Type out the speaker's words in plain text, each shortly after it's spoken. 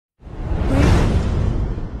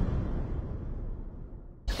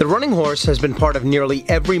The running horse has been part of nearly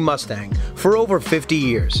every Mustang for over 50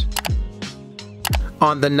 years.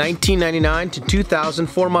 On the 1999 to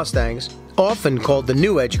 2004 Mustangs, often called the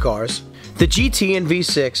new edge cars, the GT and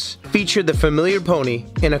V6 featured the familiar pony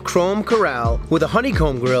in a chrome corral with a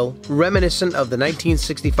honeycomb grille reminiscent of the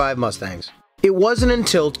 1965 Mustangs. It wasn't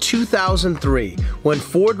until 2003, when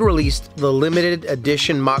Ford released the limited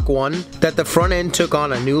edition Mach I, that the front end took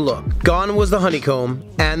on a new look. Gone was the honeycomb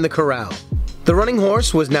and the corral. The running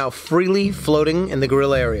horse was now freely floating in the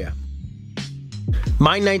grille area.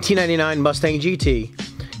 My 1999 Mustang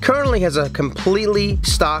GT currently has a completely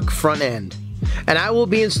stock front end, and I will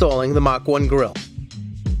be installing the Mach I grille.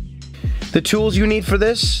 The tools you need for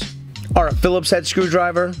this are a Phillips head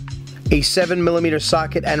screwdriver, a 7mm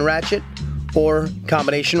socket and ratchet or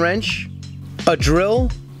combination wrench, a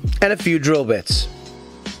drill, and a few drill bits.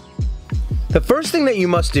 The first thing that you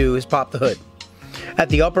must do is pop the hood. At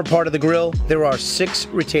the upper part of the grille, there are 6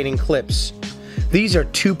 retaining clips. These are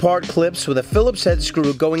 2-part clips with a Phillips head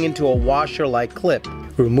screw going into a washer-like clip.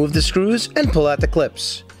 Remove the screws and pull out the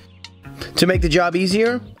clips. To make the job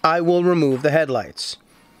easier, I will remove the headlights.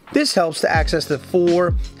 This helps to access the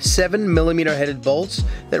 4 7mm headed bolts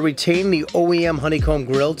that retain the OEM honeycomb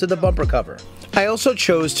grille to the bumper cover. I also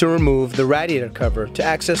chose to remove the radiator cover to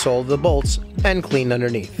access all of the bolts and clean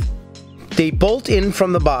underneath. They bolt in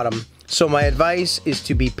from the bottom, so my advice is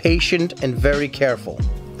to be patient and very careful.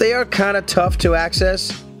 They are kind of tough to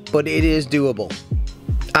access, but it is doable.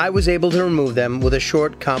 I was able to remove them with a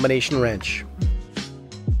short combination wrench.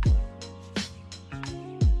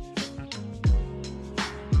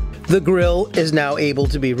 The grille is now able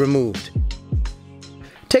to be removed.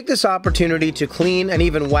 Take this opportunity to clean and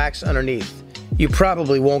even wax underneath. You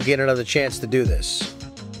probably won't get another chance to do this.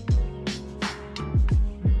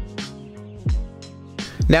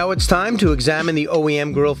 Now it's time to examine the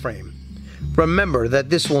OEM grille frame. Remember that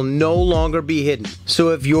this will no longer be hidden,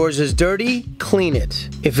 so if yours is dirty, clean it.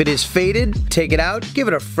 If it is faded, take it out, give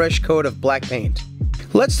it a fresh coat of black paint.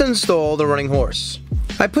 Let's install the running horse.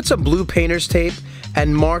 I put some blue painter's tape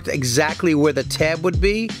and marked exactly where the tab would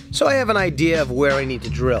be, so I have an idea of where I need to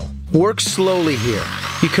drill. Work slowly here.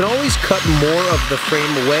 You can always cut more of the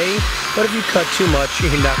frame away, but if you cut too much,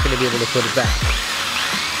 you're not going to be able to put it back.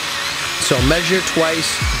 So measure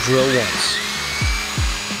twice, drill once.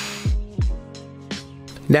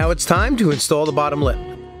 Now it's time to install the bottom lip.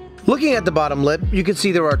 Looking at the bottom lip, you can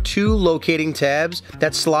see there are 2 locating tabs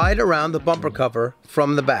that slide around the bumper cover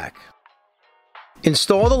from the back.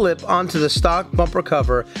 Install the lip onto the stock bumper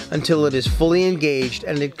cover until it is fully engaged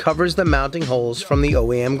and it covers the mounting holes from the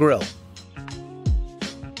OEM grille.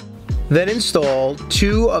 Then install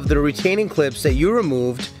 2 of the retaining clips that you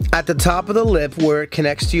removed at the top of the lip where it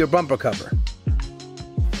connects to your bumper cover.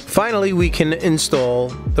 Finally, we can install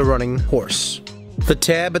the running horse. The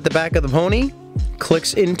tab at the back of the pony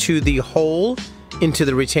clicks into the hole into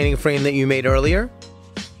the retaining frame that you made earlier.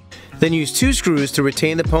 Then use 2 screws to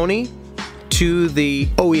retain the pony to the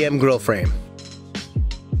OEM grille frame.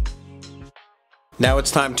 Now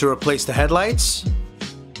it's time to replace the headlights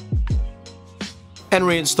and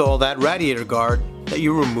reinstall that radiator guard that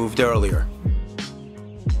you removed earlier.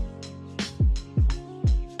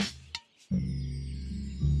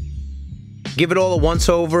 Give it all a once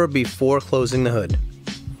over before closing the hood.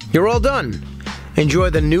 You're all done. Enjoy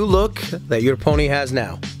the new look that your pony has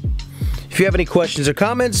now. If you have any questions or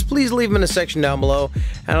comments, please leave them in the section down below,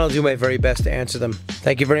 and I'll do my very best to answer them.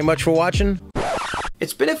 Thank you very much for watching.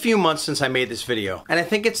 It's been a few months since I made this video, and I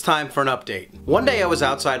think it's time for an update. One day I was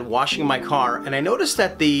outside washing my car, and I noticed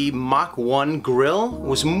that the Mach I grille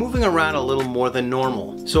was moving around a little more than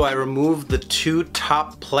normal. So I removed the 2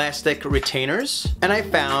 top plastic retainers, and I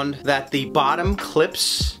found that the bottom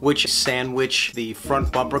clips, which sandwich the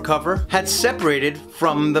front bumper cover, had separated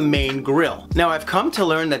from the main grille. Now I've come to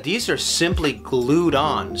learn that these are simply glued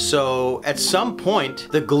on, so at some point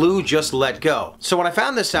the glue just let go. So when I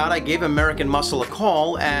found this out, I gave American Muscle a call,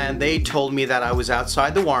 and they told me that I was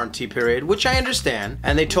outside the warranty period, which I understand,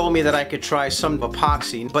 and they told me that I could try some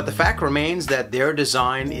epoxy, but the fact remains that their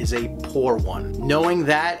design is a poor one. Knowing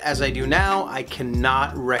that, as I do now, I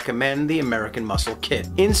cannot recommend the American Muscle kit.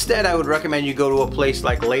 Instead, I would recommend you go to a place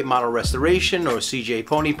like Late Model Restoration or CJ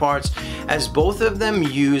Pony Parts, as both of them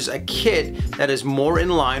use a kit that is more in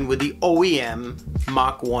line with the OEM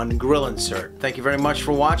Mach I grill insert. Thank you very much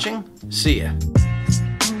for watching. See ya.